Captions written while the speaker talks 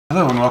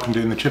Hello and welcome to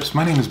In the Chips.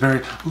 My name is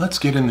Barry. Let's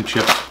get in the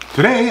chips.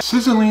 Today,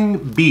 sizzling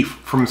beef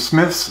from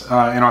Smith's in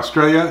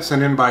Australia,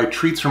 sent in by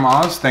Treats from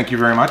Oz. Thank you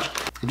very much.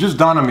 It just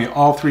dawned on me,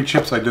 all three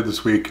chips I did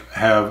this week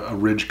have a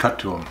ridge cut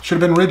to them. Should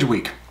have been Ridge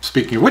Week.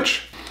 Speaking of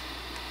which,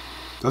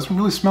 doesn't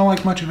really smell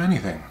like much of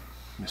anything.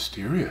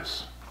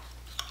 Mysterious.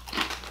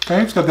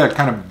 Okay, it's got that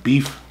kind of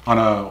beef on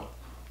a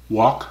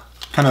wok.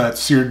 Kind of that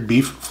seared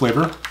beef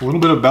flavor. A little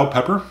bit of bell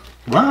pepper.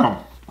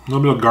 Wow. A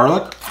little bit of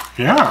garlic.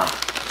 Yeah.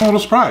 I'm a little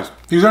surprised.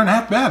 These aren't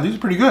half bad. These are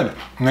pretty good.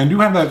 And they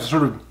do have that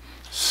sort of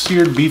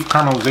seared beef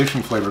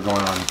caramelization flavor going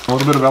on. A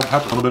little bit of bell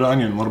pepper, a little bit of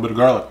onion, a little bit of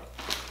garlic.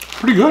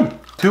 Pretty good.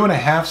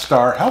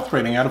 2.5-star health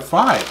rating out of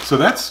 5. So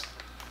that's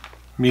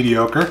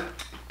mediocre.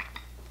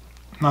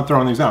 Not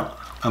throwing these out,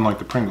 unlike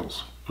the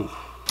Pringles. Ugh.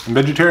 And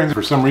vegetarians,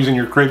 for some reason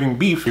you're craving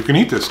beef, you can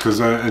eat this because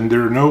and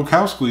there are no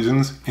cow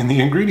squeezins in the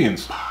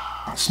ingredients.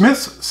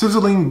 Smith's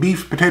Sizzling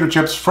Beef Potato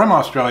Chips from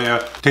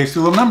Australia.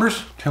 Tasty little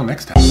numbers. Till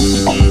next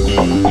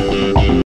time.